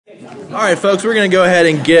All right, folks, we're going to go ahead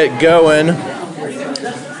and get going.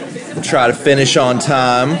 We'll try to finish on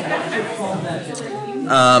time.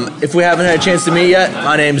 If we haven't had a chance to meet yet,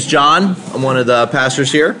 my name's John. I'm one of the pastors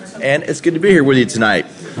here, and it's good to be here with you tonight.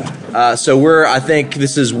 I think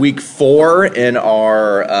this is week 4 in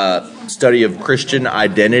our study of Christian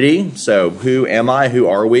identity. So who am I? Who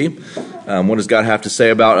are we? What does God have to say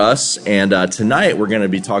about us? And tonight we're going to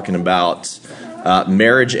be talking about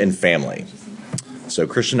marriage and family. So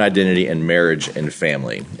Christian identity and marriage and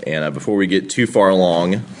family. And before we get too far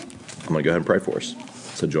along, I'm going to go ahead and pray for us.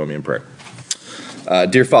 So join me in prayer.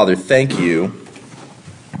 Dear Father, thank you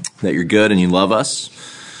that you're good and you love us.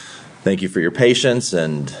 Thank you for your patience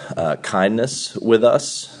and kindness with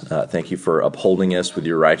us. Thank you for upholding us with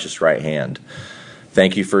your righteous right hand.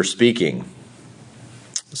 Thank you for speaking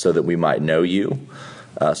so that we might know you,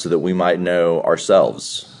 so that we might know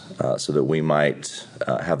ourselves, so that we might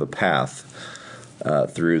have a path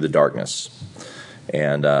through the darkness.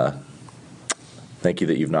 And thank you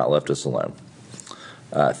that you've not left us alone.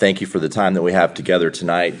 Thank you for the time that we have together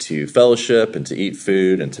tonight to fellowship and to eat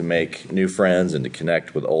food and to make new friends and to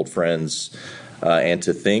connect with old friends and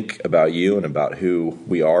to think about you and about who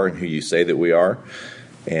we are and who you say that we are.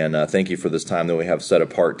 And thank you for this time that we have set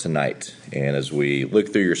apart tonight. And as we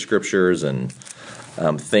look through your scriptures and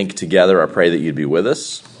think together, I pray that you'd be with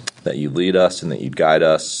us, that you'd lead us and that you'd guide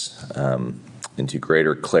us into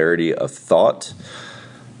greater clarity of thought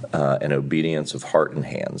and obedience of heart and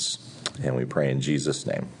hands. And we pray in Jesus'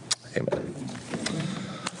 name. Amen.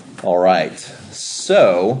 All right.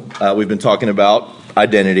 So we've been talking about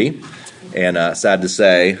identity. And sad to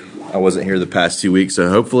say, I wasn't here the past 2 weeks. So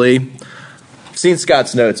hopefully, I've seen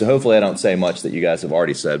Scott's notes. So hopefully I don't say much that you guys have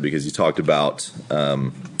already said, because you talked about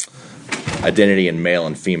identity in male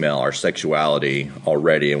and female, our sexuality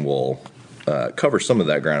already. And we'll cover some of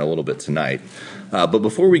that ground a little bit tonight. But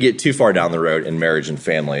before we get too far down the road in marriage and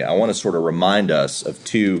family, I want to sort of remind us of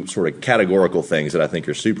two sort of categorical things that I think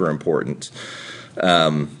are super important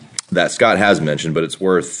that Scott has mentioned, but it's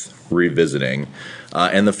worth revisiting.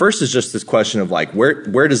 And the first is just this question of like,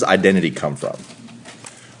 where does identity come from,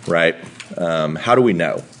 right? How do we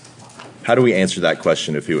know? How do we answer that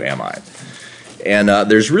question of who am I? And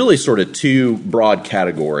there's really sort of two broad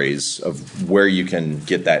categories of where you can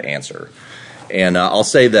get that answer. And I'll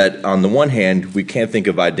say that on the one hand, we can't think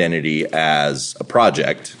of identity as a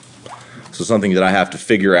project, so something that I have to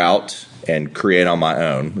figure out and create on my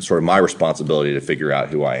own. It's sort of my responsibility to figure out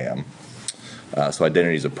who I am. So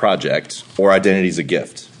identity is a project, or identity is a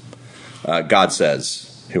gift. God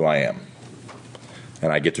says who I am,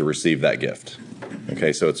 and I get to receive that gift.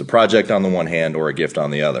 Okay, so it's a project on the one hand or a gift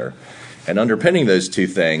on the other. And underpinning those two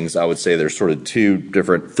things, I would say there's sort of two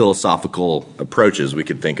different philosophical approaches we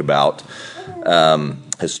could think about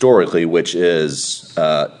historically, which is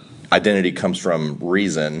identity comes from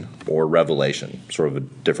reason or revelation, sort of a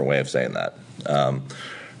different way of saying that.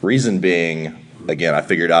 Reason being, again, I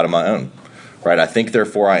figured out on my own, right? I think,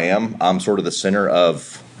 therefore I am. I'm sort of the center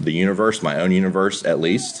of the universe, my own universe at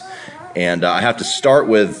least. And I have to start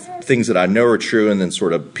with things that I know are true and then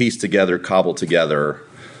sort of piece together, cobble together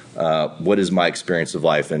what is my experience of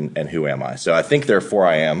life and who am I? So I think, therefore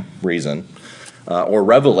I am, reason, or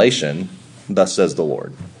revelation, thus says the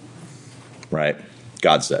Lord, right?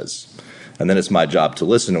 God says. And then it's my job to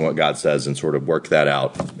listen to what God says and sort of work that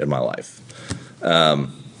out in my life.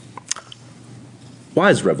 Why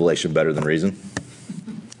is revelation better than reason?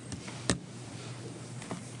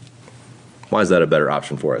 Why is that a better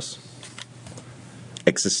option for us?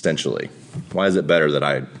 Existentially. Why is it better that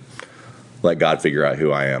I let God figure out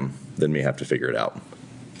who I am than me have to figure it out?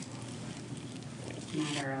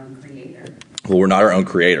 Not our own creator. Well, we're not our own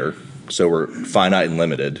creator, so we're finite and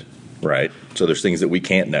limited, right? So there's things that we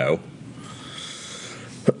can't know.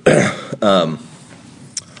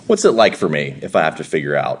 What's it like for me if I have to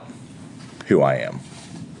figure out who I am?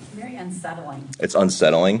 Very unsettling. It's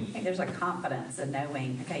unsettling. I think there's a confidence in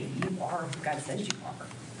knowing, okay, you are who God says you are.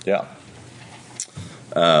 Yeah.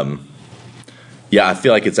 Yeah, I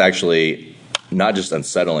feel like it's actually not just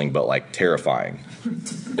unsettling, but like terrifying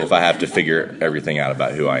if I have to figure everything out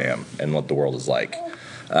about who I am and what the world is like.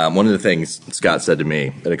 One of the things Scott said to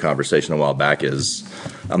me in a conversation a while back is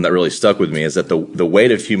that really stuck with me is that the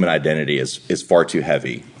weight of human identity is far too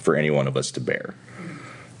heavy for any one of us to bear,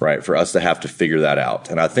 right? For us to have to figure that out.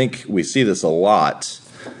 And I think we see this a lot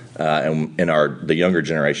in the younger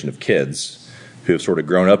generation of kids who have sort of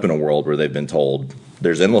grown up in a world where they've been told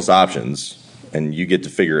there's endless options and you get to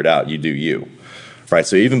figure it out. You do you. Right,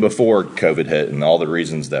 so even before COVID hit and all the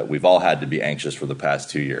reasons that we've all had to be anxious for the past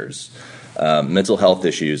 2 years, mental health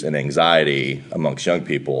issues and anxiety amongst young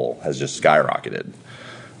people has just skyrocketed.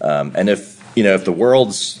 And if the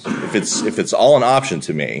world's, if it's all an option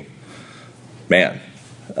to me, man,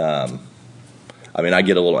 I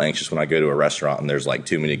get a little anxious when I go to a restaurant and there's like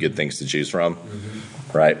too many good things to choose from,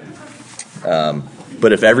 right?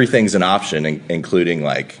 But if everything's an option, including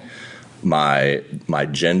like my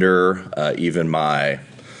gender, even my,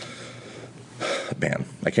 man,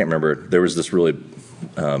 I can't remember. There was this really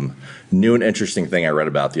new and interesting thing I read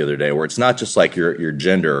about the other day where it's not just like your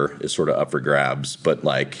gender is sort of up for grabs, but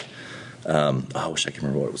like, I wish I could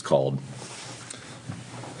remember what it was called.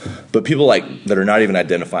 But people like that are not even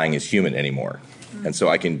identifying as human anymore. And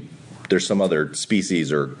so there's some other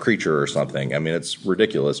species or creature or something. I mean, it's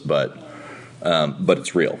ridiculous, but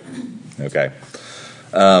it's real. Okay.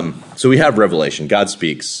 So we have revelation. God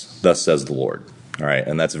speaks, thus says the Lord. All right.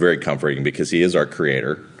 And that's very comforting because he is our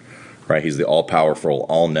creator, right? He's the all-powerful,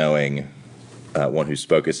 all-knowing one who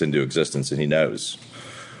spoke us into existence, and he knows,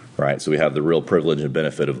 right? So we have the real privilege and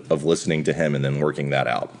benefit of listening to him and then working that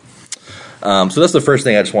out. So that's the first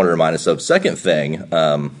thing I just want to remind us of. Second thing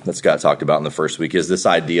that Scott talked about in the first week is this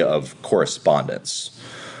idea of correspondence,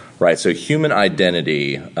 right? So human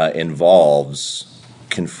identity involves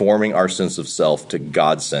conforming our sense of self to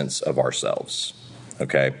God's sense of ourselves,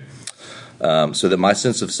 okay? So that my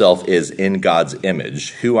sense of self is in God's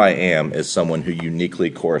image. Who I am is someone who uniquely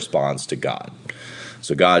corresponds to God.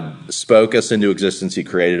 So God spoke us into existence. He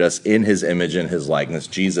created us in his image and his likeness.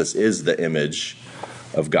 Jesus is the image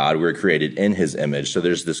of God. We were created in his image. So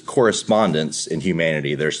there's this correspondence in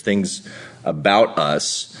humanity. There's things about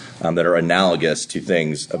us that are analogous to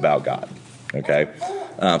things about God. Okay?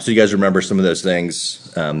 So you guys remember some of those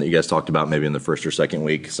things that you guys talked about maybe in the first or second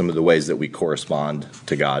week, some of the ways that we correspond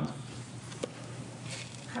to God?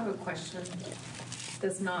 I have a question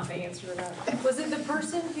that's not the answer to that. Was it the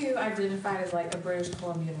person who identified as like a British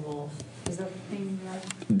Columbian wolf? Is that the thing you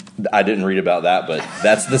read? I didn't read about that, but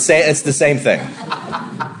that's the same. It's the same thing.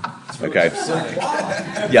 Okay.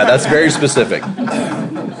 Yeah, that's very specific.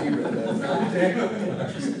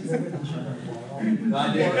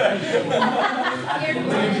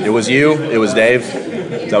 It was you. It was Dave.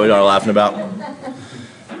 Is that what y'all are laughing about?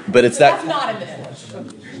 But it's That's that. not in it.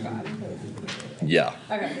 Yeah.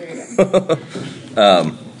 Okay, here you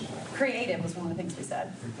go. Creative was one of the things we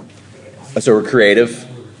said. So we're creative,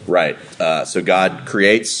 right? So God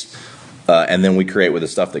creates, and then we create with the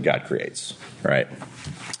stuff that God creates, right?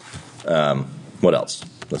 What else?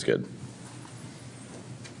 That's good.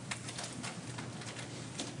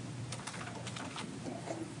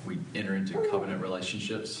 We enter into covenant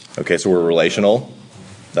relationships. Okay, so we're relational.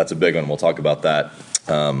 That's a big one. We'll talk about that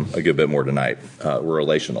a good bit more tonight. We're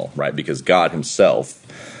relational, right? Because God himself,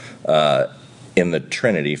 in the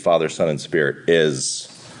Trinity, Father, Son, and Spirit, is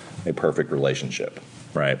a perfect relationship,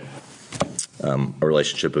 right? A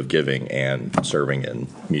relationship of giving and serving and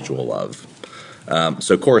mutual love.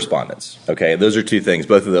 So correspondence, okay? Those are two things.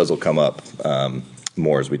 Both of those will come up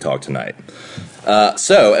more as we talk tonight.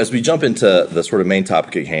 So as we jump into the sort of main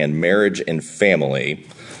topic at hand, marriage and family,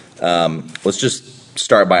 let's just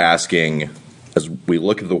start by asking, as we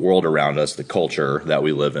look at the world around us, the culture that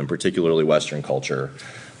we live in, particularly Western culture,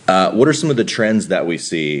 what are some of the trends that we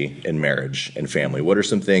see in marriage and family? What are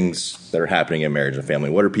some things that are happening in marriage and family?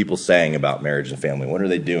 What are people saying about marriage and family? What are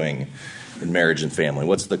they doing in marriage and family?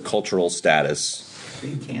 What's the cultural status? It's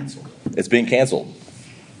being canceled. It's being canceled.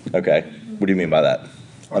 Okay. What do you mean by that?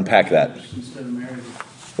 Unpack that. Instead of marriage.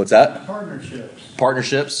 What's that? Partnerships.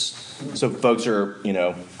 Partnerships. So folks are,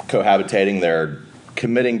 cohabitating. They're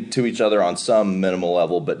committing to each other on some minimal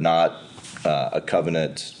level, but not a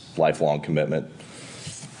covenant, lifelong commitment.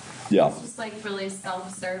 Yeah. It's just like really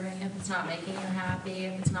self-serving. If it's not making you happy,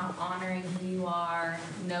 if it's not honoring who you are,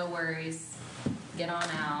 no worries. Get on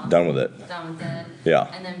out. Done with it. Done with it. Yeah.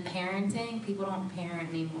 And then parenting, people don't parent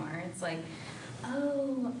anymore. It's like,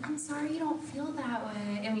 oh, I'm sorry you don't feel that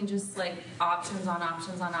way. I mean, just like options on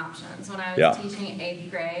options on options. When I was teaching 8th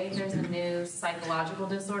grade, there's a new psychological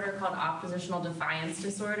disorder called oppositional defiance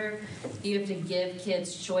disorder. You have to give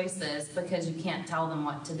kids choices because you can't tell them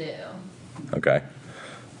what to do. Okay.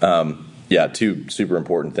 Two super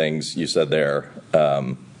important things you said there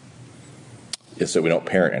is that we don't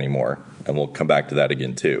parent anymore, and we'll come back to that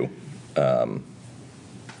again too. And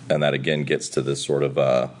that again gets to this sort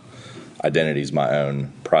of identity's my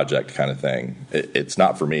own project kind of thing. It's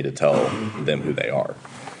not for me to tell them who they are,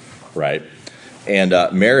 right? And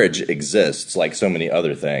marriage exists, like so many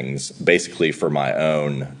other things, basically for my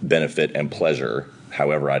own benefit and pleasure,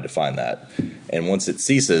 however I define that. And once it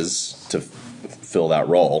ceases to fill that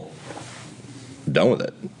role, done with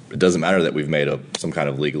it. It doesn't matter that we've made some kind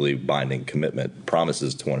of legally binding commitment,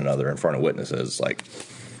 promises to one another in front of witnesses, like,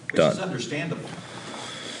 done. Which is understandable.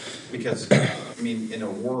 Because, I mean, in a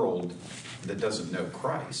world that doesn't know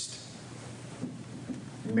Christ,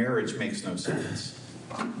 marriage makes no sense.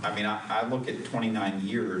 I mean, I look at 29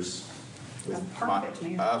 years with Perfect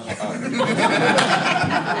marriage.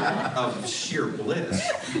 of sheer bliss.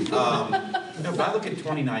 No, but I look at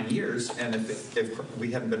 29 years, and if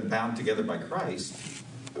we hadn't been bound together by Christ,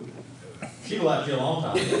 She left you a long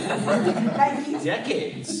time.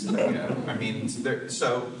 decades. I mean,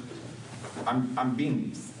 so I'm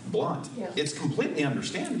being blunt. Yeah. It's completely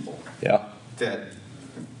understandable Yeah. that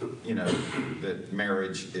that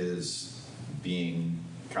marriage is being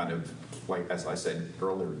kind of, like as I said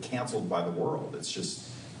earlier, canceled by the world. It's just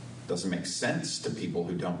doesn't make sense to people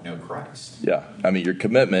who don't know Christ. Yeah. I mean, your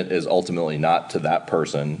commitment is ultimately not to that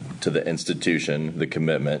person, to the institution, the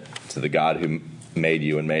commitment to the God who made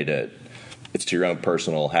you and made it. It's to your own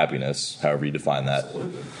personal happiness, however you define that.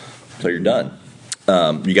 Absolutely. So you're done.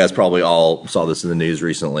 You guys probably all saw this in the news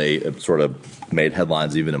recently. It sort of made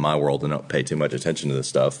headlines even in my world, and don't pay too much attention to this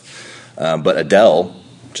stuff. But Adele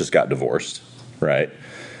just got divorced, right?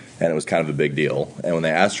 And it was kind of a big deal. And when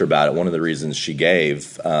they asked her about it, one of the reasons she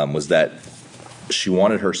gave was that she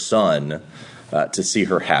wanted her son to see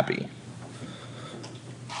her happy.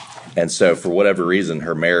 And so for whatever reason,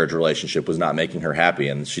 her marriage relationship was not making her happy,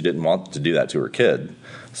 and she didn't want to do that to her kid.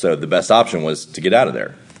 So the best option was to get out of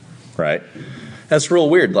there, right? That's real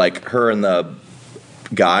weird. Like, her and the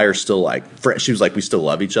guy are still like, she was like, we still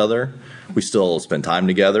love each other. We still spend time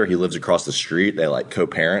together. He lives across the street. They like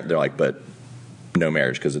co-parent. They're like, but no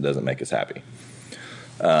marriage because it doesn't make us happy.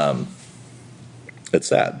 It's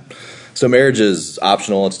sad. So marriage is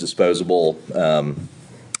optional. It's disposable.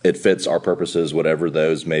 It fits our purposes, whatever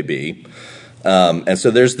those may be. And so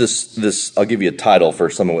there's this, I'll give you a title for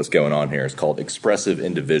some of what's going on here. It's called expressive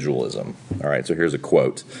individualism. All right, so here's a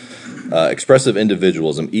quote. Expressive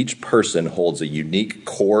individualism: each person holds a unique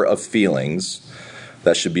core of feelings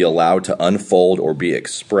that should be allowed to unfold or be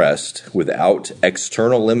expressed without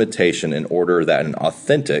external limitation in order that an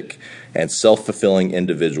authentic and self-fulfilling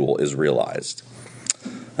individual is realized.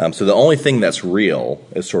 So the only thing that's real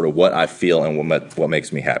is sort of what I feel and what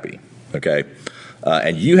makes me happy, okay?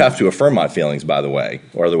 And you have to affirm my feelings, by the way,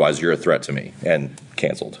 or otherwise you're a threat to me and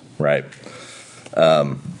canceled, right?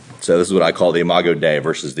 So this is what I call the imago Dei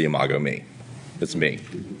versus the imago me. It's me,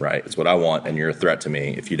 right? It's what I want, and you're a threat to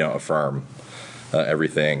me if you don't affirm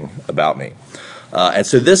everything about me. And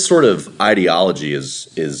so this sort of ideology is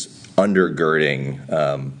undergirding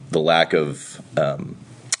the lack of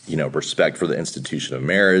respect for the institution of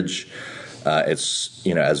marriage. It's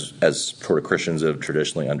as sort of Christians have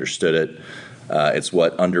traditionally understood it. It's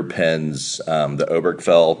what underpins the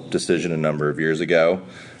Obergefell decision a number of years ago.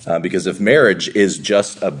 Because if marriage is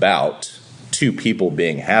just about two people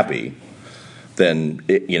being happy, then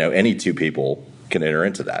any two people can enter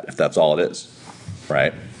into that if that's all it is,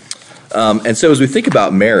 right? And so as we think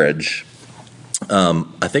about marriage,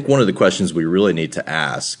 I think one of the questions we really need to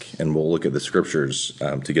ask, and we'll look at the scriptures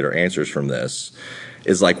to get our answers from this,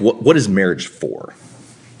 is like, what is marriage for?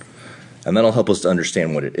 And that'll help us to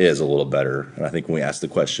understand what it is a little better. And I think when we ask the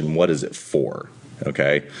question, what is it for?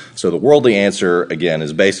 Okay, so the worldly answer, again,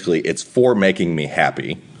 is basically it's for making me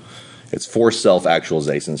happy. It's for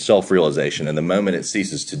self-actualization, self-realization. And the moment it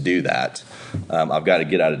ceases to do that, I've got to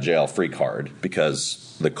get out of jail free card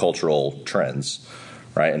because the cultural trends,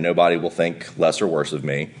 right? And nobody will think less or worse of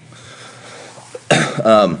me.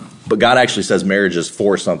 But God actually says marriage is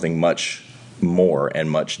for something much more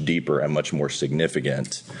and much deeper and much more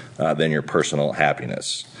significant than your personal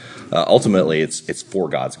happiness. Ultimately, it's for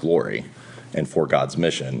God's glory and for God's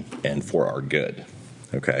mission and for our good.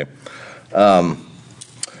 Okay?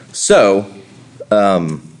 So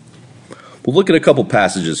we'll look at a couple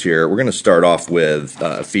passages here. We're going to start off with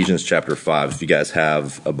Ephesians chapter 5, if you guys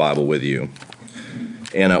have a Bible with you.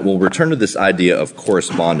 And we'll return to this idea of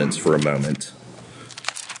correspondence for a moment.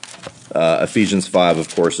 Ephesians 5,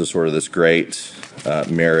 of course, is sort of this great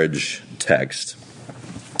marriage text.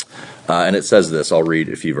 And it says this. I'll read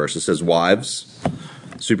a few verses. It says, wives,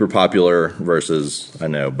 super popular verses, I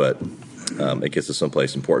know, but it gets us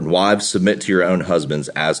someplace important. Wives, submit to your own husbands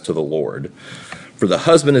as to the Lord. For the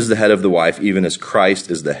husband is the head of the wife, even as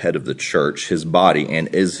Christ is the head of the church, his body,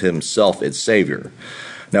 and is himself its Savior.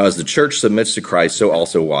 Now, as the church submits to Christ, so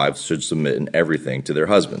also wives should submit in everything to their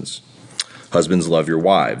husbands. Husbands, love your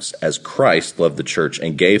wives, as Christ loved the church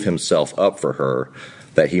and gave himself up for her,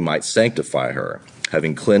 that he might sanctify her,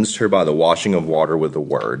 having cleansed her by the washing of water with the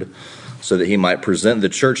word, so that he might present the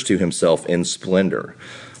church to himself in splendor,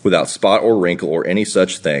 without spot or wrinkle or any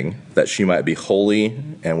such thing, that she might be holy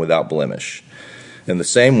and without blemish. In the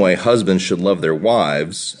same way, husbands should love their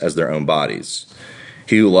wives as their own bodies.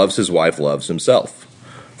 He who loves his wife loves himself.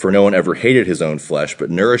 For no one ever hated his own flesh, but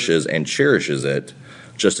nourishes and cherishes it,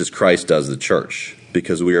 just as Christ does the church,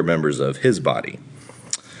 because we are members of his body.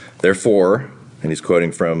 Therefore," and he's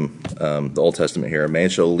quoting from the Old Testament here, "a man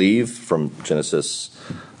shall leave," from Genesis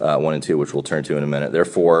 1 and 2, which we'll turn to in a minute.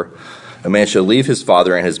 "Therefore, a man shall leave his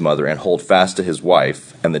father and his mother and hold fast to his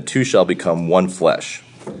wife, and the two shall become one flesh.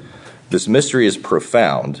 This mystery is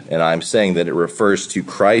profound, and I am saying that it refers to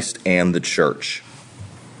Christ and the church.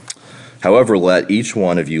 However, let each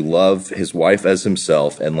one of you love his wife as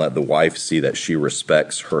himself, and let the wife see that she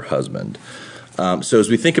respects her husband." So as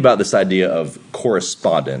we think about this idea of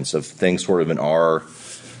correspondence, of things sort of in our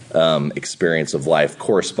experience of life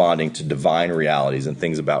corresponding to divine realities and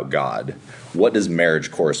things about God, what does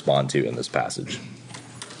marriage correspond to in this passage?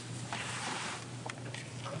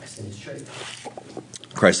 Christ in his church.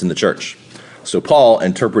 Christ in the church. So Paul,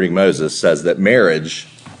 interpreting Moses, says that marriage,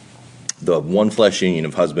 the one flesh union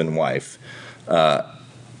of husband and wife,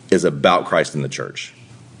 is about Christ in the church.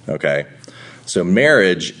 Okay? So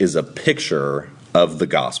marriage is a picture of the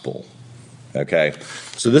gospel. Okay?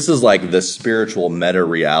 So this is like the spiritual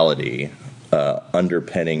meta-reality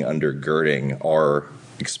underpinning, undergirding our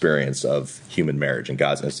experience of human marriage and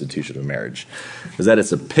God's institution of marriage, is that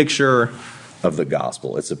it's a picture of the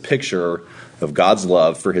gospel. It's a picture of God's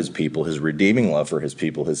love for his people, his redeeming love for his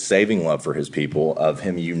people, his saving love for his people, of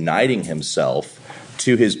him uniting himself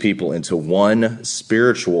to his people into one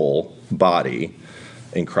spiritual body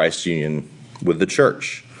in Christ's union with the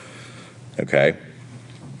church. Okay?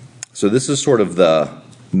 So this is sort of the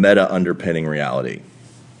meta underpinning reality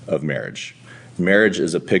of marriage. Marriage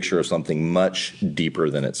is a picture of something much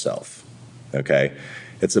deeper than itself. Okay?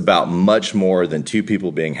 It's about much more than two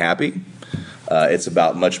people being happy. It's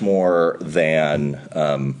about much more than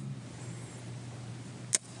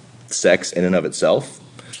sex in and of itself.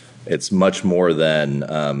 It's much more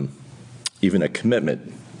than even a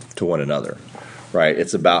commitment to one another, right?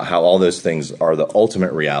 It's about how all those things are the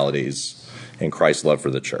ultimate realities in Christ's love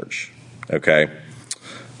for the church, okay?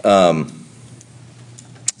 And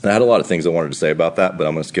I had a lot of things I wanted to say about that, but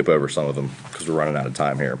I'm going to skip over some of them because we're running out of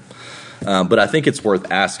time here. But I think it's worth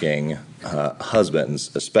asking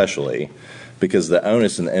husbands especially, because the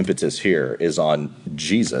onus and the impetus here is on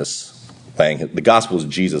Jesus. The gospel is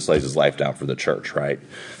Jesus lays his life down for the church, right?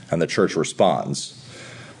 And the church responds.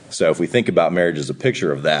 So if we think about marriage as a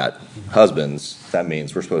picture of that, husbands, that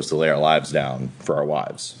means we're supposed to lay our lives down for our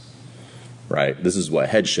wives, right? This is what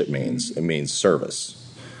headship means. It means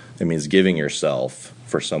service. It means giving yourself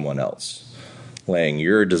for someone else, laying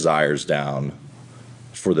your desires down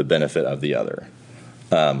for the benefit of the other.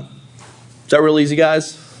 Is that real easy,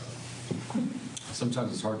 guys?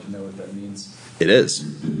 Sometimes it's hard to know what that means. It is.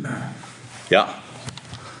 Yeah.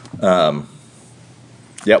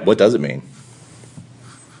 Yeah, what does it mean?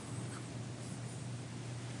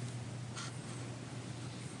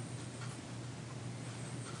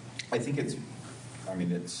 I think it's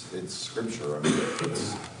scripture. I mean,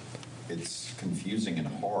 it's confusing and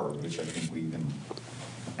hard, which I think we even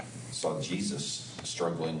saw Jesus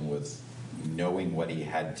struggling with knowing what he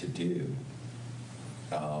had to do,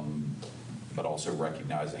 but also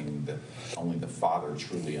recognizing that only the Father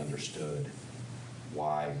truly understood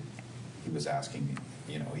why he was asking,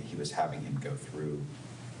 he was having him go through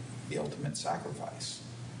the ultimate sacrifice.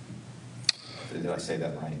 Did I say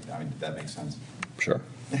that right? I mean, did that make sense? Sure.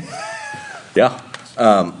 Yeah.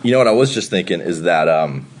 What I was just thinking is that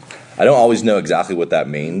I don't always know exactly what that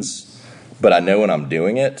means, but I know when I'm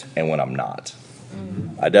doing it and when I'm not.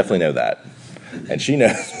 I definitely know that. And she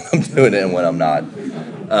knows when I'm doing it and when I'm not.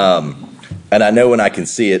 And I know when I can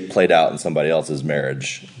see it played out in somebody else's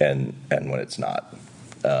marriage and when it's not.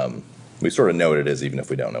 We sort of know what it is even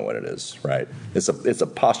if we don't know what it is, right? It's a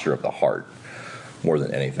posture of the heart more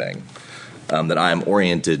than anything. That I am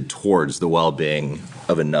oriented towards the well-being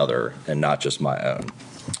of another and not just my own.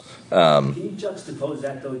 Can you juxtapose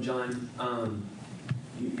that, though, John?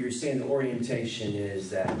 You're saying the orientation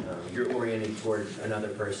is that you're oriented toward another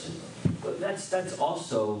person, but that's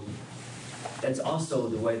also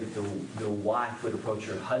the way that the wife would approach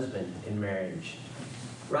her husband in marriage,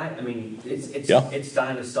 right? I mean, it's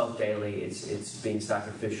dying to self daily. It's being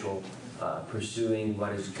sacrificial, pursuing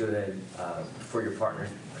what is good for your partner,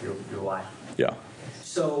 your wife. Yeah.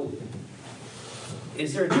 So,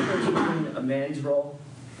 is there a difference between a man's role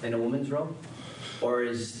and a woman's role? Or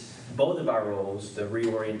is both of our roles the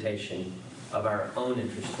reorientation of our own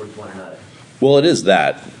interests towards one another? Well, it is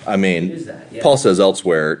that. I mean, Yeah. Paul says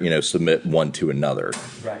elsewhere, submit one to another.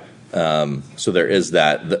 Right. So there is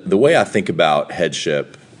that. The way I think about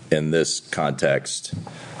headship in this context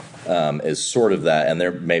is sort of that, and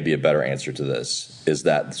there may be a better answer to this, is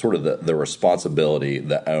that sort of the responsibility,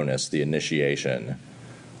 the onus, the initiation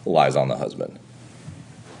lies on the husband,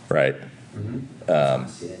 right?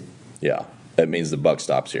 Yeah, that means the buck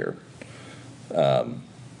stops here.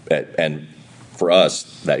 And for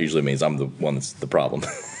us, that usually means I'm the one that's the problem.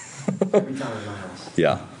 Every time in my house.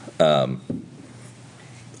 Yeah.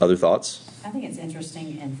 Other thoughts? I think it's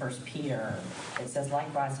interesting in First Peter, it says,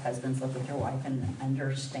 likewise, husbands, live with your wife in an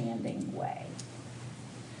understanding way.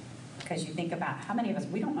 Because you think about how many of us,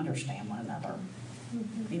 we don't understand one another.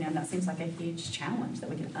 You know, and that seems like a huge challenge that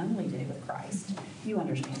we can only do with Christ. You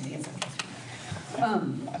understand me, it's okay.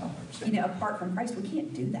 You know, apart from Christ, we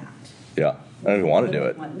can't do that. Yeah. I don't even want to do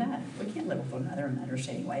it. No, we can't live with one another in an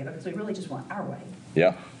understanding way because we really just want our way.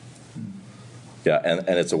 Yeah. Yeah, and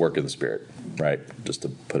it's a work of the Spirit, right? Just to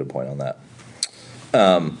put a point on that.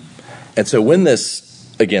 And so when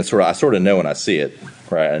this, again, I sort of know when I see it,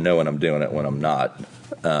 right? I know when I'm doing it, when I'm not.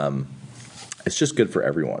 It's just good for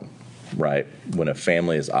everyone, right? When a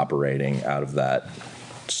family is operating out of that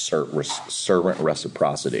servant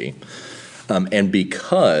reciprocity. And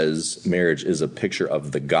because marriage is a picture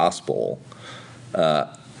of the gospel,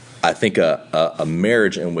 I think a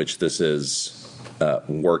marriage in which this is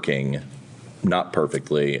working, not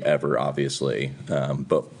perfectly ever, obviously,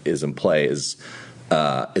 but is in play, is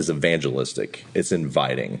evangelistic. It's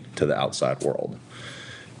inviting to the outside world.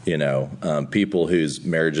 You know, people whose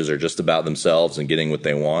marriages are just about themselves and getting what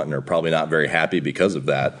they want and are probably not very happy because of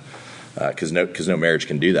that, because no marriage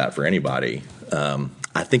can do that for anybody.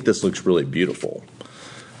 I think this looks really beautiful.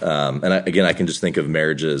 And I can just think of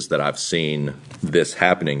marriages that I've seen this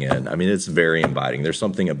happening in. I mean, it's very inviting. There's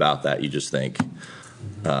something about that you just think,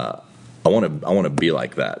 I want to be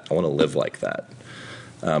like that. I want to live like that.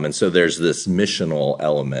 And so there's this missional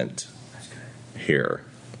element here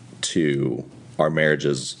to our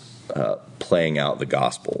marriages playing out the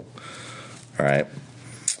gospel. All right.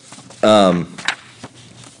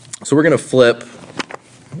 So we're going to flip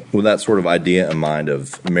with that sort of idea in mind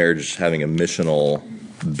of marriage having a missional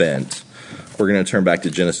bent. We're going to turn back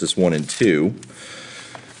to Genesis 1 and 2.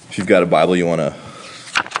 If you've got a Bible, you want to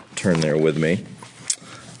turn there with me.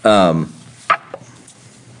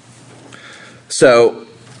 So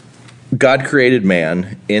God created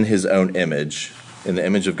man in his own image. In the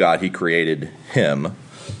image of God, he created him.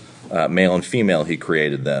 Male and female, he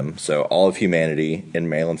created them. So all of humanity in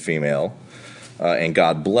male and female. And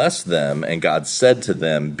God blessed them, and God said to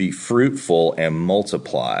them, be fruitful and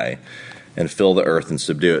multiply and fill the earth and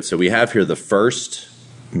subdue it. So we have here the first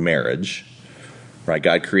marriage, right?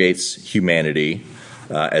 God creates humanity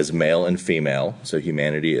as male and female. So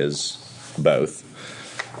humanity is both.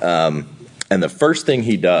 And the first thing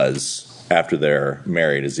he does after they're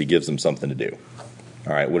married is he gives them something to do.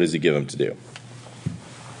 All right, what does he give them to do?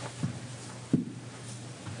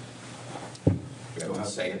 Go out,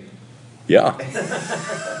 say it. Yeah.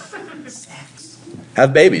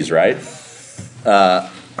 Have babies, right?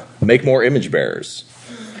 Make more image bearers.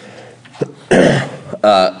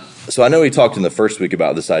 So I know we talked in the first week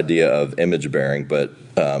about this idea of image bearing, but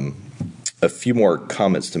a few more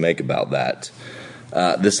comments to make about that.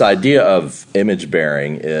 This idea of image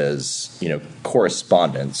bearing is,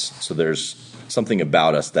 correspondence. So there's something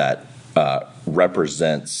about us that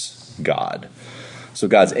represents God. So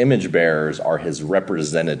God's image bearers are his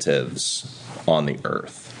representatives on the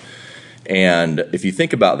earth. And if you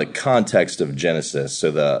think about the context of Genesis, so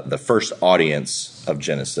the first audience of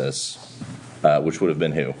Genesis, which would have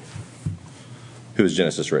been who? Who is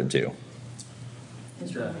Genesis written to?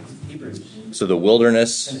 Hebrews. So the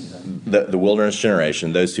wilderness, the wilderness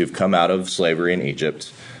generation, those who have come out of slavery in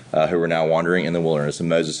Egypt, who are now wandering in the wilderness, and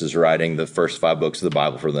Moses is writing the first 5 books of the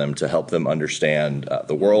Bible for them to help them understand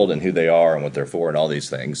the world and who they are and what they're for and all these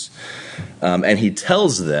things. And he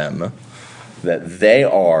tells them that they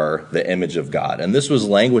are the image of God. And this was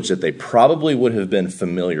language that they probably would have been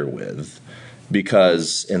familiar with,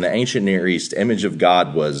 because in the ancient Near East, image of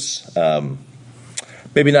God was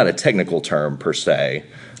maybe not a technical term per se,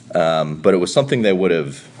 but it was something they would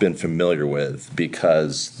have been familiar with,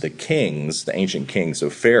 because the kings, the ancient kings, so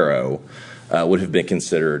Pharaoh, would have been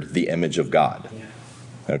considered the image of God.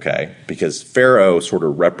 Okay? Because Pharaoh sort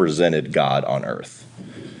of represented God on earth.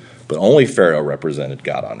 But only Pharaoh represented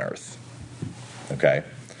God on earth. Okay?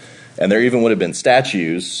 And there even would have been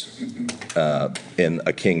statues in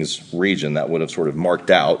a king's region that would have sort of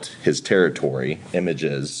marked out his territory,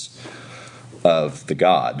 images of the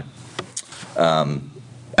God.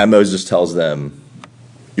 And Moses tells them,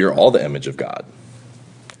 you're all the image of God.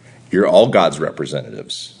 You're all God's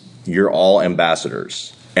representatives. You're all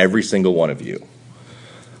ambassadors, every single one of you.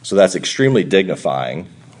 So that's extremely dignifying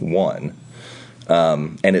one.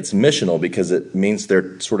 And it's missional because it means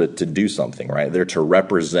they're sort of to do something, right? They're to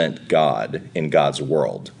represent God in God's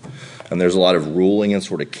world. And there's a lot of ruling and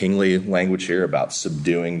sort of kingly language here about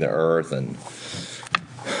subduing the earth and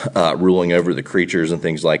ruling over the creatures and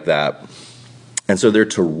things like that. And so they're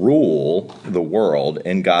to rule the world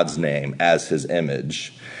in God's name as his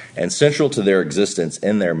image. And central to their existence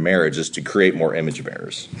in their marriage is to create more image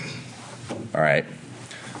bearers. All right.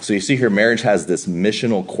 So you see here, marriage has this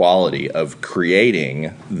missional quality of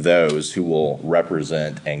creating those who will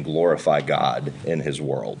represent and glorify God in his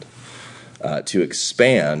world, to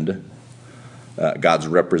expand God's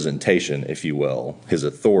representation, if you will, his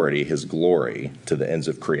authority, his glory to the ends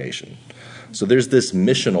of creation. So there's this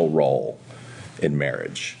missional role in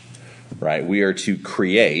marriage, right? We are to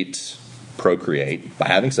procreate by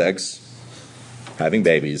having sex, having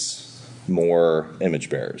babies, more image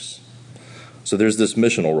bearers. So there's this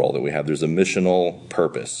missional role that we have. There's a missional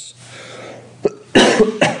purpose.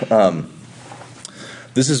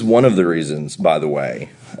 This is one of the reasons, by the way,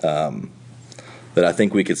 that I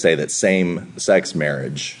think we could say that same-sex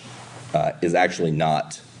marriage is actually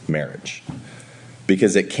not marriage,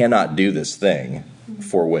 because it cannot do this thing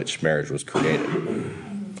for which marriage was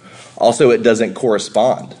created. Also, it doesn't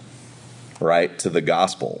correspond, right, to the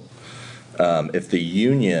gospel. If the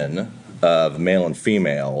union of male and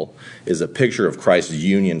female is a picture of Christ's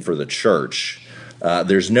union for the church,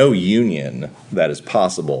 there's no union that is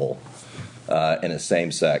possible in a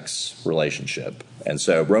same-sex relationship. And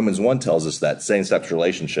so Romans 1 tells us that same-sex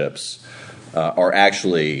relationships are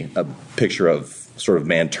actually a picture of sort of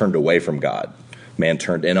man turned away from God, man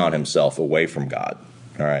turned in on himself away from God.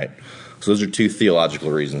 All right. So those are two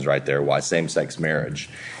theological reasons right there why same-sex marriage,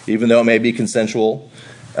 even though it may be consensual,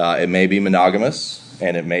 it may be monogamous,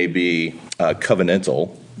 and it may be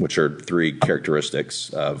covenantal, which are three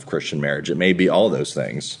characteristics of Christian marriage. It may be all those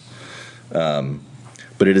things.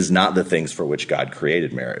 But it is not the things for which God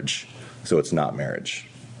created marriage. So it's not marriage.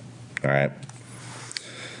 All right.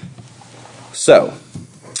 So,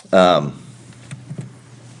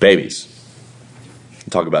 babies.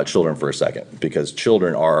 We'll talk about children for a second, because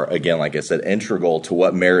children are, again, like I said, integral to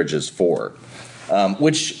what marriage is for.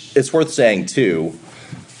 Which it's worth saying, too,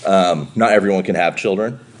 not everyone can have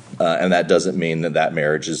children, and that doesn't mean that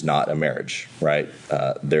marriage is not a marriage, right?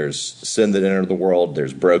 There's sin that entered the world,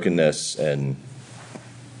 there's brokenness in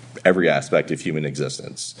every aspect of human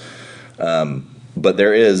existence. But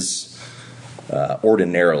there is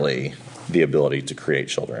ordinarily the ability to create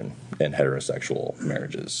children in heterosexual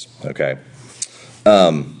marriages, okay?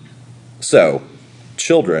 So,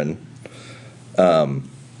 children,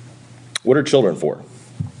 what are children for?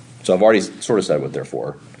 So I've already sort of said what they're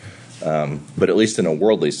for. But at least in a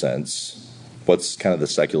worldly sense, what's kind of the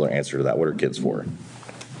secular answer to that? What are kids for?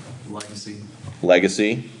 Legacy.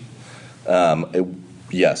 Legacy?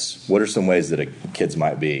 Yes. What are some ways that kids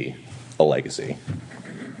might be a legacy?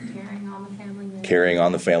 Carrying on the family name. Carrying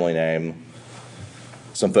on the family name.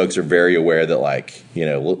 Some folks are very aware that, like,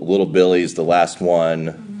 little Billy's the last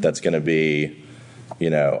one that's going to be,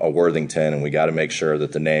 a Worthington, and we got to make sure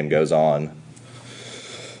that the name goes on.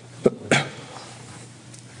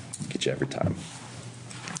 Get you every time.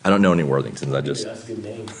 I don't know any Worthingtons. That's a good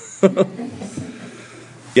name.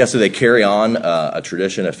 Yeah, so they carry on a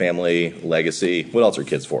tradition, a family legacy. What else are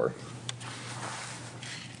kids for?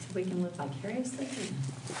 So we can live vicariously through them.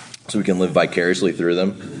 So we can live vicariously through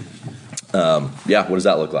them. Yeah, what does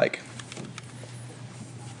that look like?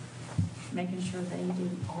 Making sure they do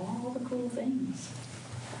all the cool things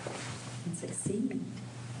and succeed.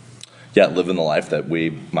 Yeah, living the life that we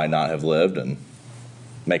might not have lived, and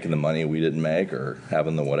making the money we didn't make, or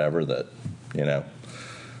having the whatever that,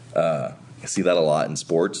 I see that a lot in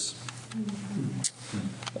sports.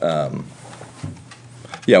 Yeah,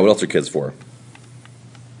 what else are kids for?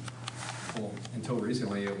 Well, until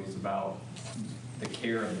recently, it was about the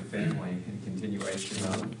care of the family and continuation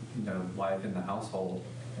of, life in the household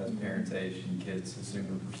as parents age and kids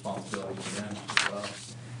assume responsibility for them as well.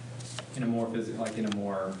 In a more in a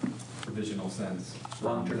more provisional sense.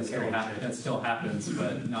 That still happens,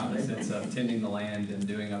 but not in the sense of tending the land and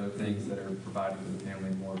doing other things that are provided for the family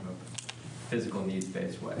in more of a physical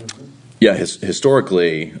needs-based way. Yeah,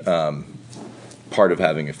 historically, part of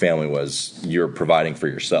having a family was you're providing for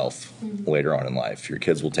yourself later on in life. Your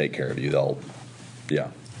kids will take care of you. They'll,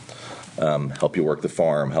 help you work the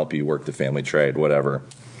farm, help you work the family trade, whatever.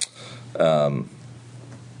 What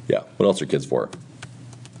else are kids for?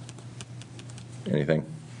 Anything?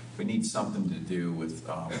 We need something to do with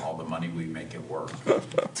all the money we make at work.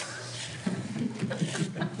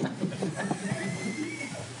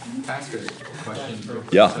 Pastor, question.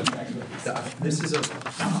 Yeah. This is I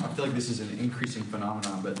feel like this is an increasing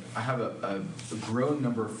phenomenon, but I have a growing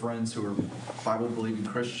number of friends who are Bible-believing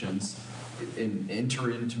Christians and enter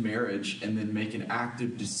into marriage and then make an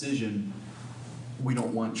active decision, we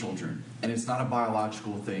don't want children. And it's not a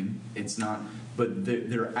biological thing. It's not, but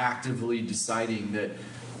they're actively deciding that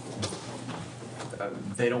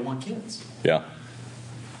they don't want kids. Yeah.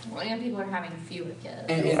 Well, and people are having fewer kids.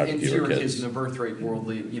 And fewer kids in the birth rate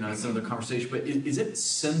worldly, that's another conversation. But is it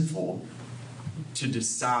sinful to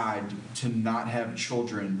decide to not have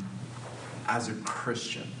children as a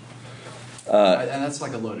Christian? And that's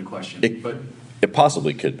like a loaded question. But it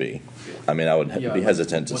possibly could be. I mean, I would be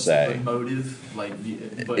hesitant to say. What's the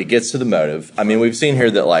motive? It gets to the motive. I mean, we've seen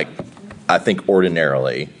here that, I think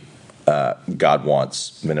ordinarily, God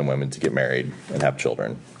wants men and women to get married and have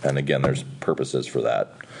children. And again, there's purposes for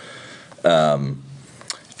that.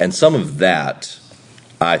 And some of that,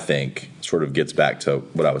 I think, sort of gets back to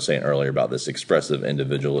what I was saying earlier about this expressive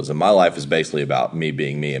individualism. My life is basically about me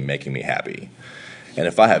being me and making me happy. And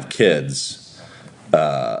if I have kids,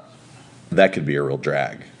 that could be a real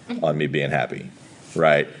drag on me being happy,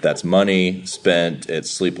 right? That's money spent. It's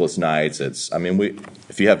sleepless nights.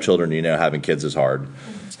 If you have children, having kids is hard.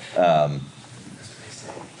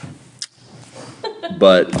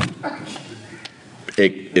 But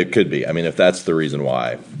it could be. I mean, if that's the reason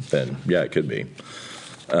why, then yeah, it could be.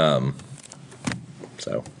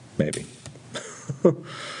 So maybe.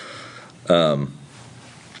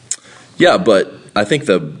 Yeah, but I think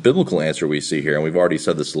the biblical answer we see here, and we've already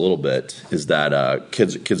said this a little bit, is that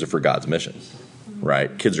kids are for God's mission,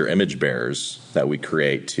 right? Kids are image bearers that we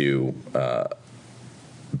create to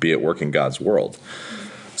be at work in God's world.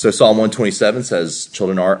 So Psalm 127 says,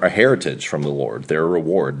 children are a heritage from the Lord. They're a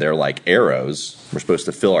reward. They're like arrows. We're supposed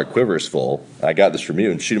to fill our quivers full. I got this from you,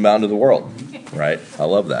 and shoot them out into the world, right? I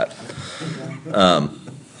love that.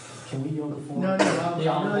 Can we go before? No, I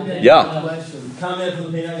really didn't Yeah. have a question. Comment from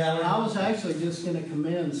the peanut gallery? I was actually just going to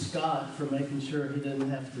commend Scott for making sure he didn't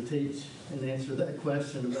have to teach and answer that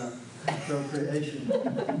question about procreation.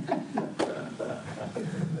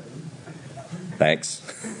 Thanks.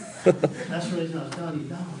 That's the reason I was telling you,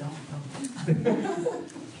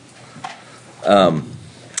 don't.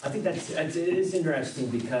 I think it is interesting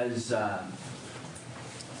because,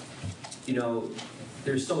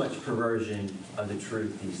 there's so much perversion of the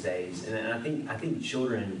truth these days, and I think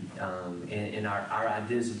children and our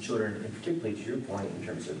ideas of children, and particularly to your point in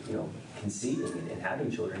terms of conceiving and having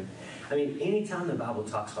children. I mean, anytime the Bible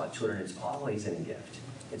talks about children, it's always in a gift.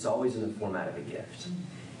 It's always in the format of a gift.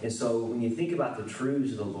 And so when you think about the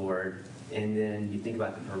truths of the Lord, and then you think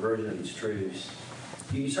about the perversion of these truths,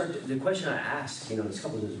 you start the question I ask, this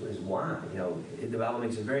couple is why? The Bible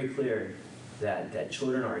makes it very clear that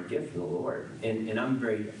children are a gift from the Lord, and I'm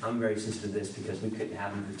very sensitive to this because we couldn't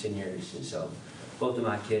have them for 10 years, and so both of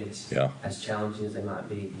my kids, as challenging as they might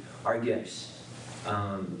be, are gifts.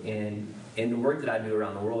 And in the work that I do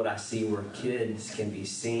around the world, I see where kids can be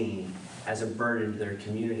seen as a burden to their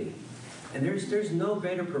community. And there's no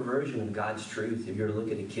greater perversion of God's truth if you're to look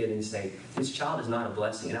at a kid and say, this child is not a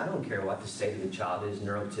blessing. And I don't care what the state of the child is,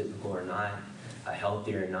 neurotypical or not,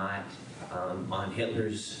 healthy or not, on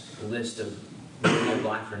Hitler's list of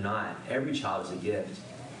life or not. Every child is a gift.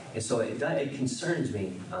 And so it concerns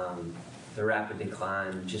me, the rapid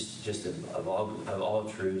decline just of all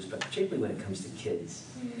truths, but particularly when it comes to kids.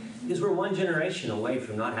 Because we're one generation away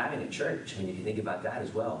from not having a church. I mean, if you think about that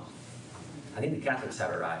as well. I think the Catholics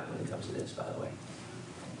have it right when it comes to this, by the way.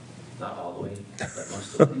 Not all the way, but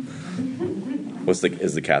most of the way.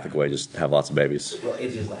 Is the Catholic way just have lots of babies? Well,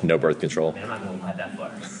 it's just like, no birth control? I'm not going to lie that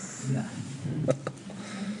far. Yeah.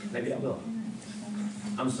 Maybe I will.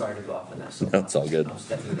 I'm sorry to go off on that. So That's all good. I'm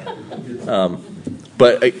stepping down.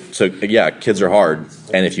 Kids are hard,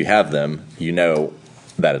 and if you have them, you know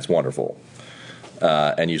that it's wonderful.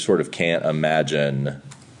 And you sort of can't imagine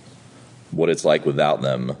what it's like without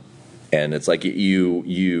them. And it's like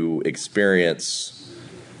you experience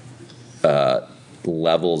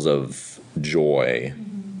levels of joy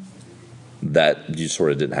that you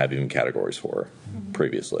sort of didn't have even categories for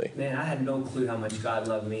previously. Man, I had no clue how much God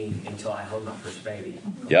loved me until I held my first baby.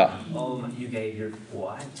 Yeah. Oh, you gave your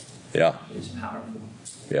what? Yeah. It's powerful.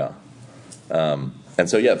 Yeah. And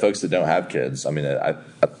so, folks that don't have kids, I mean, I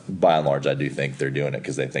by and large, I do think they're doing it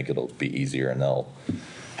because they think it'll be easier and they'll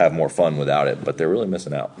have more fun without it, but they're really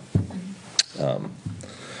missing out.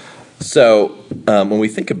 When we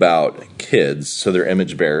think about kids, so they're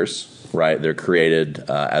image bearers, right? They're created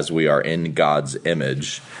as we are in God's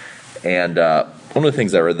image. And one of the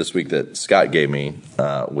things I read this week that Scott gave me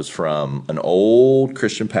was from an old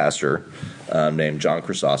Christian pastor named John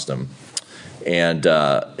Chrysostom. And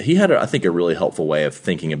he had, I think, a really helpful way of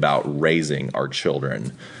thinking about raising our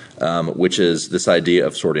children, which is this idea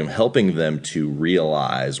of sort of helping them to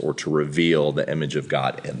realize or to reveal the image of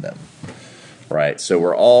God in them, right? So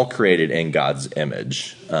we're all created in God's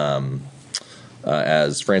image.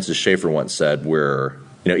 As Francis Schaeffer once said, we're,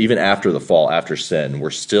 even after the fall, after sin,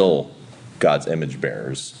 we're still God's image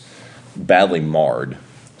bearers, badly marred.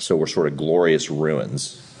 So we're sort of glorious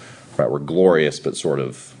ruins, right? We're glorious, but sort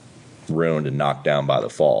of ruined and knocked down by the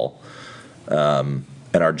fall. And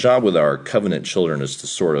our job with our covenant children is to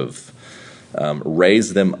sort of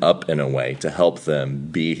raise them up in a way to help them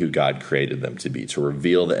be who God created them to be, to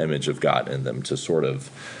reveal the image of God in them, to sort of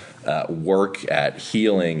work at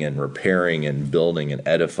healing and repairing and building and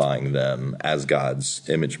edifying them as God's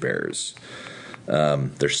image bearers.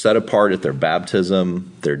 They're set apart at their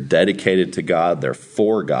baptism. They're dedicated to God. They're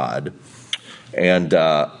for God. And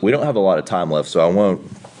we don't have a lot of time left, so I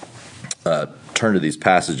won't turn to these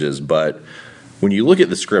passages. But when you look at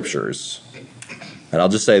the scriptures, and I'll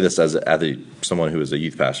just say this as someone who is a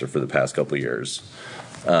youth pastor for the past couple of years,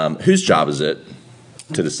 whose job is it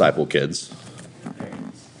to disciple kids?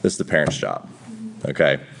 This is the parent's job.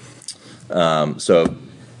 Okay. So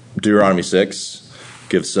Deuteronomy 6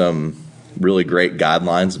 gives some really great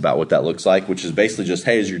guidelines about what that looks like, which is basically just,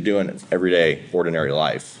 hey, as you're doing everyday, ordinary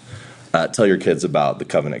life, tell your kids about the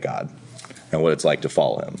covenant God and what it's like to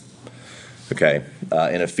follow him. Okay.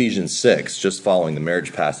 In Ephesians 6, just following the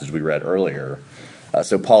marriage passage we read earlier,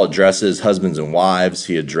 so Paul addresses husbands and wives.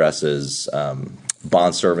 He addresses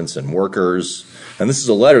bondservants and workers. And this is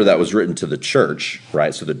a letter that was written to the church,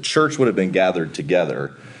 right? So the church would have been gathered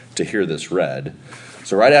together to hear this read.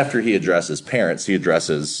 So right after he addresses parents, he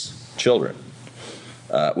addresses children,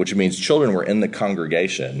 which means children were in the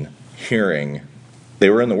congregation hearing, they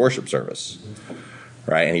were in the worship service,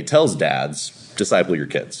 right? And he tells dads, disciple your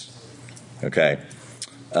kids, okay?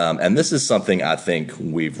 And this is something I think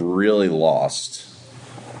we've really lost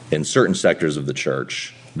in certain sectors of the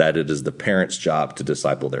church, that it is the parents' job to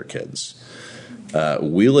disciple their kids.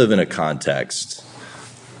 We live in a context,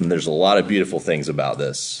 and there's a lot of beautiful things about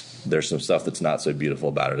this. There's some stuff that's not so beautiful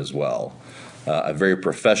about it as well. A very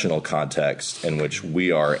professional context in which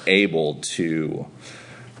we are able to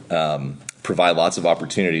provide lots of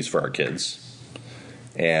opportunities for our kids.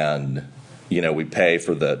 And, we pay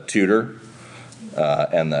for the tutor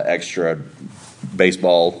and the extra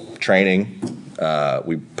baseball training.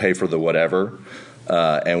 We pay for the whatever,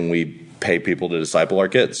 and we pay people to disciple our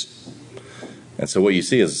kids. And so what you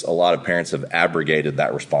see is a lot of parents have abrogated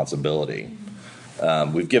that responsibility.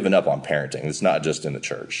 We've given up on parenting. It's not just in the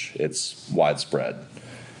church. It's widespread.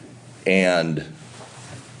 And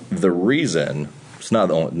the reason, it's not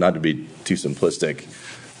to be too simplistic,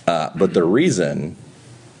 but the reason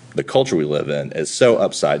the culture we live in is so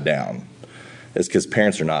upside down is because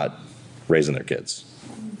parents are not raising their kids.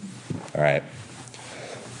 All right?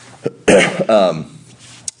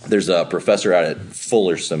 There's a professor out at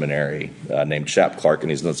Fuller Seminary named Chap Clark, and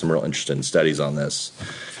he's done some real interesting studies on this.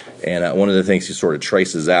 And one of the things he sort of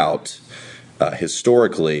traces out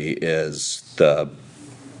historically is the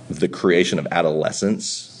creation of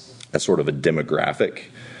adolescence as sort of a demographic,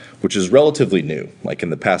 which is relatively new, like in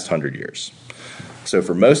the past 100 years. So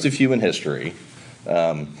for most of human history,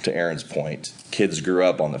 to Aaron's point, kids grew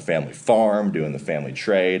up on the family farm, doing the family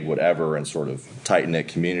trade, whatever, in sort of tight-knit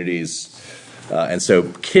communities. And so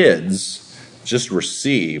kids just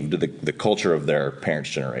received the culture of their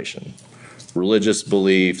parents' generation. Religious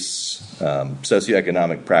beliefs,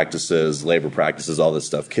 socioeconomic practices, labor practices, all this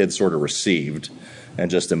stuff, kids sort of received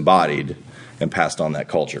and just embodied and passed on that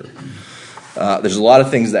culture. There's a lot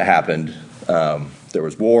of things that happened. There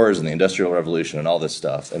was wars and the Industrial Revolution and all this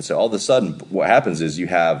stuff. And so all of a sudden what happens is you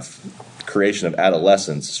have creation of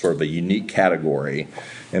adolescence, sort of a unique category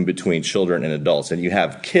in between children and adults. And you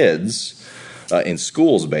have kids in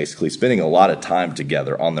schools basically spending a lot of time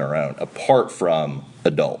together on their own, apart from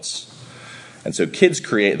adults. And so kids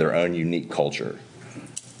create their own unique culture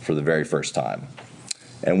for the very first time.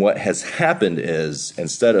 And what has happened is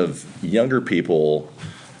instead of younger people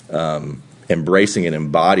embracing and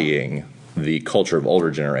embodying the culture of older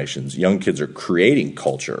generations, young kids are creating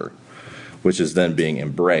culture, which is then being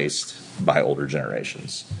embraced by older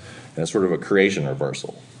generations. And it's sort of a creation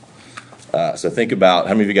reversal. So think about,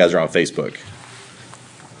 how many of you guys are on Facebook?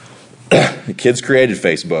 The kids created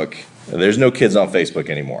Facebook. There's no kids on Facebook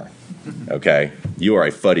anymore. Okay? You are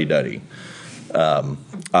a fuddy-duddy.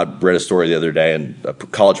 I read a story the other day, and a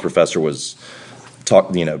college professor was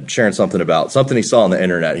sharing something about something he saw on the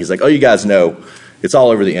internet. He's like, oh, you guys know, it's all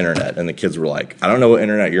over the internet. And the kids were like, I don't know what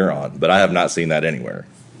internet you're on, but I have not seen that anywhere.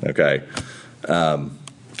 Okay?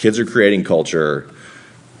 Kids are creating culture.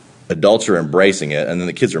 Adults are embracing it, and then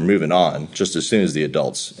the kids are moving on just as soon as the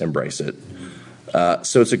adults embrace it.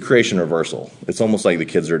 So it's a creation reversal. It's almost like the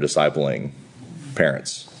kids are discipling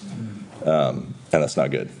parents, and that's not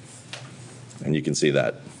good. And you can see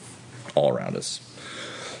that all around us.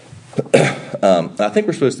 I think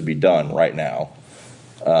we're supposed to be done right now,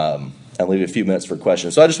 and leave a few minutes for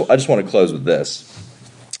questions. So I just want to close with this.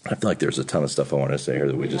 I feel like there's a ton of stuff I want to say here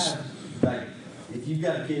that we just. Like, if you've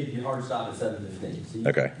got a kid, your hard stop at 7:15. So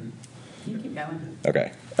Okay. You keep going.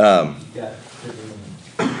 Okay.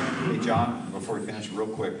 Hey, John, before we finish, real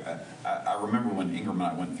quick, I remember when Ingram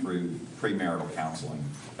and I went through premarital counseling,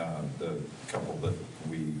 the couple that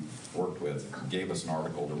we worked with gave us an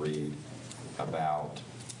article to read about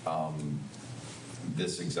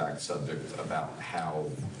this exact subject, about how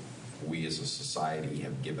we as a society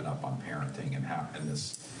have given up on parenting, and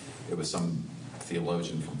it was some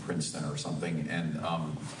theologian from Princeton or something, and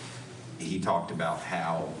he talked about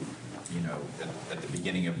how, at the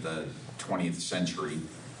beginning of the 20th century,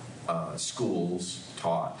 schools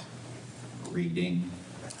taught reading,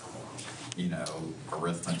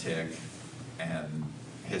 arithmetic, and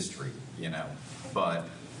history,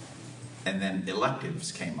 and then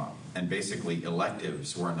electives came up. And basically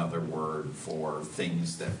electives were another word for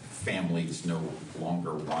things that families no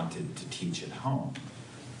longer wanted to teach at home,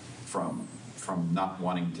 from not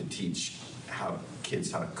wanting to teach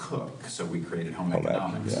kids how to cook, so we created home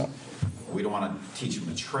economics. Yeah. We don't want to teach them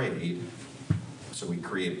a trade, so we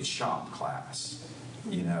created a shop class.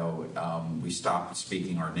 We stopped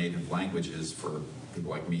speaking our native languages for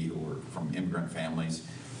people like me who were from immigrant families.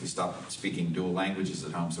 We stopped speaking dual languages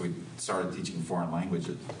at home, so we started teaching foreign language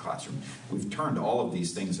at the classroom. We've turned all of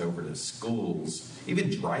these things over to schools, even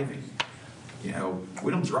driving. We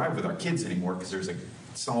don't drive with our kids anymore because there's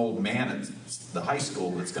some old man at the high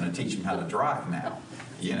school that's going to teach them how to drive now,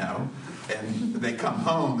 And they come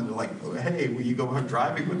home and they're like, oh, hey, will you go out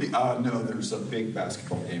driving with me? No, there's a big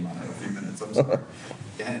basketball game on in a few minutes. I'm sorry.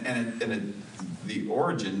 The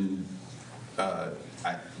origin,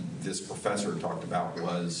 this professor talked about,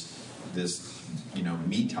 was this,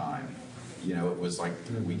 me time. It was like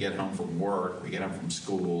we get home from work, we get home from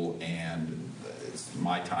school, and it's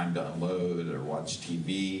my time to unload or watch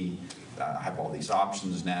TV. I have all these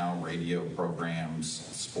options now, radio programs,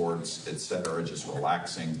 sports, etc., just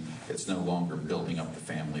relaxing. It's no longer building up the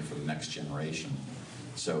family for the next generation.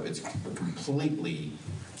 So it's completely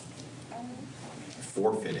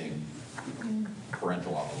forfeiting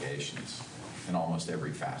parental obligations in almost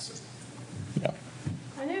every facet. Yeah.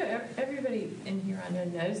 I know everybody in here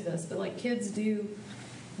knows this, but kids do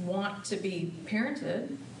want to be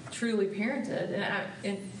parented, truly parented,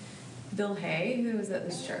 and Bill Hay, who was at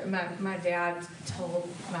this church, my dad told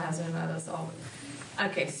my husband about this all.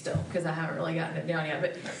 Okay, still, because I haven't really gotten it down yet,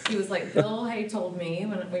 but he was like, Bill Hay told me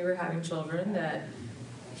when we were having children that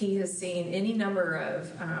he has seen any number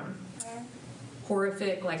of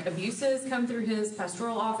horrific abuses come through his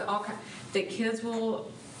pastoral office, that kids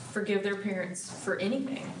will forgive their parents for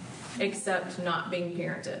anything except not being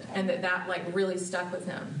parented, and that really stuck with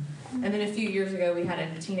him. And then a few years ago, we had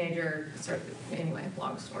a teenager, anyway,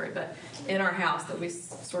 long story, but in our house that we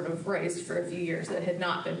sort of raised for a few years that had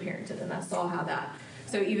not been parented, and I saw how that.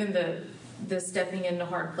 So even the stepping into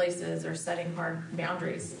hard places or setting hard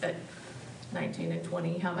boundaries at 19 and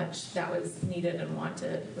 20, how much that was needed and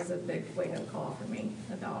wanted was a big wake-up call for me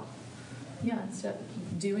about,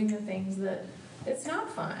 doing the things that it's not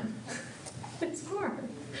fun. It's hard.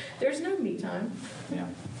 There's no me time. Yeah.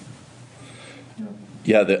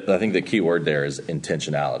 Yeah, I think the key word there is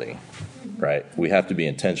intentionality, right? We have to be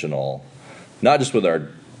intentional, not just with our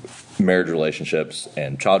marriage relationships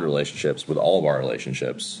and child relationships, with all of our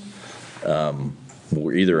relationships.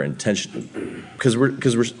 We're either intentional because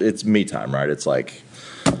it's me time, right? It's like,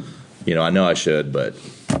 I know I should, but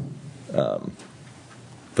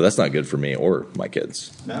that's not good for me or my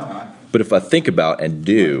kids. No. But if I think about and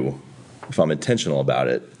do, if I'm intentional about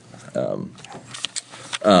it,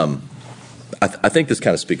 I think this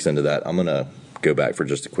kind of speaks into that. I'm going to go back for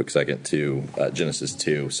just a quick second to Genesis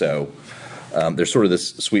 2. So there's sort of this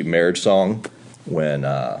sweet marriage song when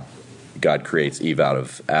God creates Eve out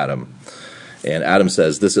of Adam. And Adam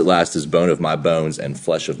says, "This at last is bone of my bones and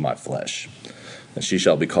flesh of my flesh. And she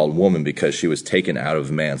shall be called woman because she was taken out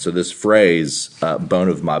of man." So this phrase, bone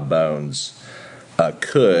of my bones,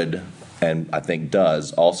 could, and I think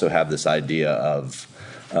does, also have this idea of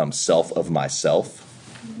self of myself,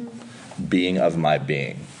 being of my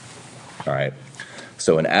being. All right.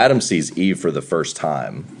 So when Adam sees Eve for the first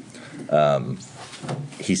time,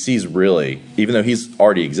 he sees really, even though he's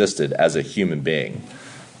already existed as a human being,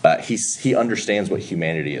 he understands what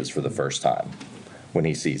humanity is for the first time when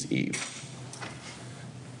he sees Eve.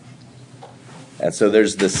 And so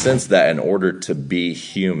there's this sense that in order to be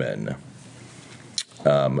human,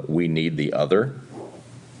 we need the other.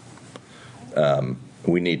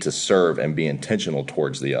 We need to serve and be intentional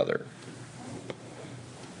towards the other.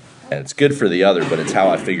 And it's good for the other, but it's how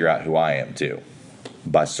I figure out who I am too.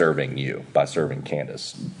 By serving you, by serving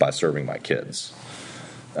Candace, by serving my kids.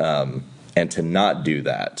 And to not do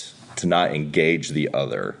that, to not engage the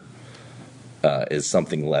other, is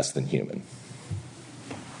something less than human.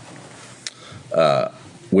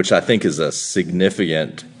 Which I think is a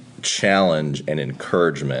significant challenge and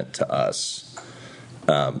encouragement to us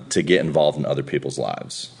to get involved in other people's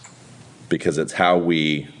lives. Because it's how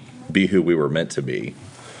we be who we were meant to be.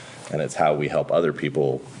 And it's how we help other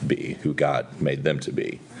people be who God made them to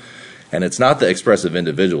be. And it's not the expressive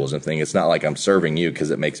individualism thing. It's not like I'm serving you because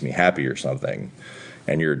it makes me happy or something.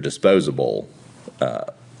 And you're disposable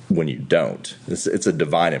when you don't. It's a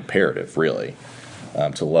divine imperative, really,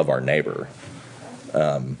 to love our neighbor.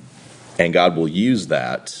 And God will use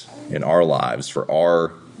that in our lives for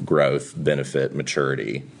our growth, benefit,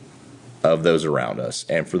 maturity of those around us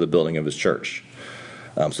and for the building of his church.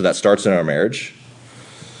 So that starts in our marriage.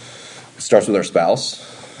 It starts with our spouse,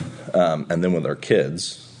 and then with our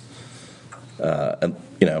kids. And,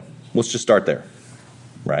 let's just start there,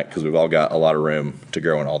 right? Because we've all got a lot of room to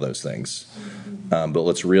grow in all those things. But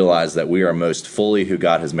let's realize that we are most fully who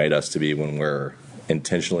God has made us to be when we're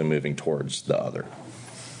intentionally moving towards the other.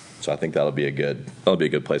 So I think that'll be a good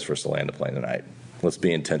place for us to land a plane tonight. Let's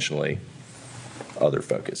be intentionally other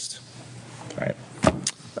focused. All right.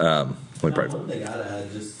 Let me pray. One thing I'd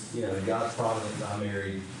add, just in God's providence, I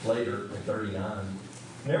married later at 39.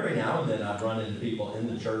 And every now and then I'd run into people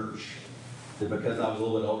in the church that because I was a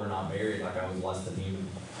little bit older, not married, like I was less than human.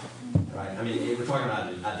 Right? I mean, we're talking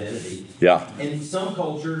about identity. Yeah. In some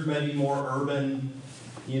cultures, maybe more urban,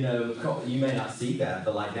 you may not see that,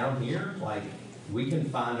 but like down here, like we can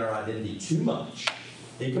find our identity too much.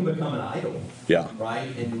 It can become an idol. Yeah.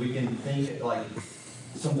 Right? And we can think like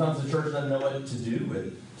sometimes the church doesn't know what to do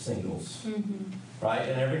with singles. Mm-hmm. Right?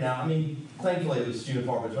 And thankfully it was few and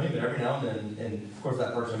far between, but every now and then, and of course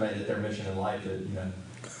that person made it their mission in life to,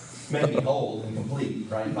 make me whole and complete,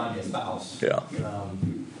 right? And find me a spouse. Yeah.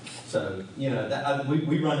 So, we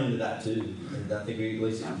run into that too. And I think we at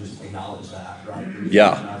least just acknowledge that, right?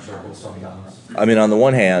 Yeah. In our circles sometimes. On the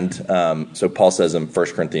one hand, so Paul says in 1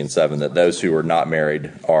 Corinthians 7 that those who are not married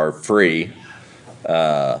are free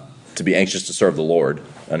to be anxious to serve the Lord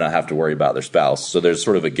and not have to worry about their spouse. So there's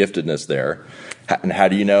sort of a giftedness there. And how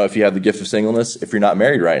do you know if you have the gift of singleness? If you're not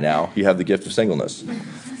married right now, you have the gift of singleness.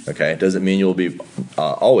 Okay, it doesn't mean you'll be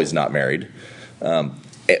always not married.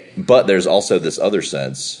 But there's also this other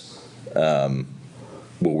sense where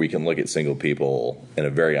we can look at single people in a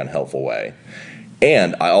very unhelpful way.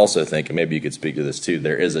 And I also think, and maybe you could speak to this too,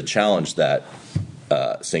 there is a challenge that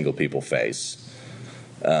single people face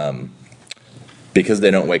because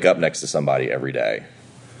they don't wake up next to somebody every day.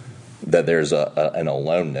 That there's an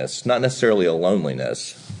aloneness, not necessarily a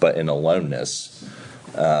loneliness, but an aloneness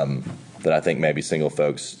that I think maybe single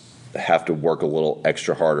folks have to work a little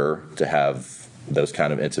extra harder to have those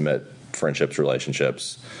kind of intimate friendships,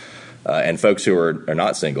 relationships. And folks who are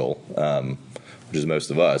not single, which is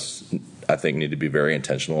most of us, I think need to be very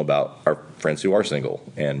intentional about our friends who are single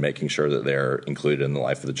and making sure that they're included in the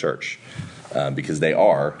life of the church because they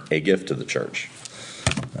are a gift to the church.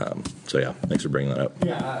 Thanks for bringing that up.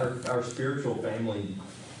 Yeah, our spiritual family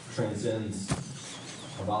transcends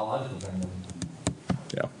our biological family.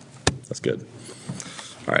 Yeah, that's good.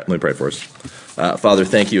 All right, let me pray for us. Father,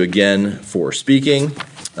 thank you again for speaking,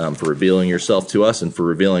 for revealing yourself to us, and for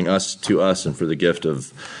revealing us to us, and for the gift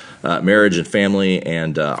of marriage and family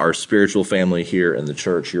and our spiritual family here in the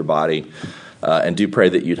church, your body. And do pray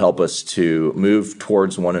that you'd help us to move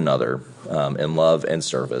towards one another in love and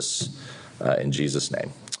service. In Jesus'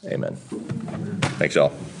 name, amen. Thanks,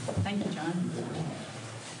 y'all.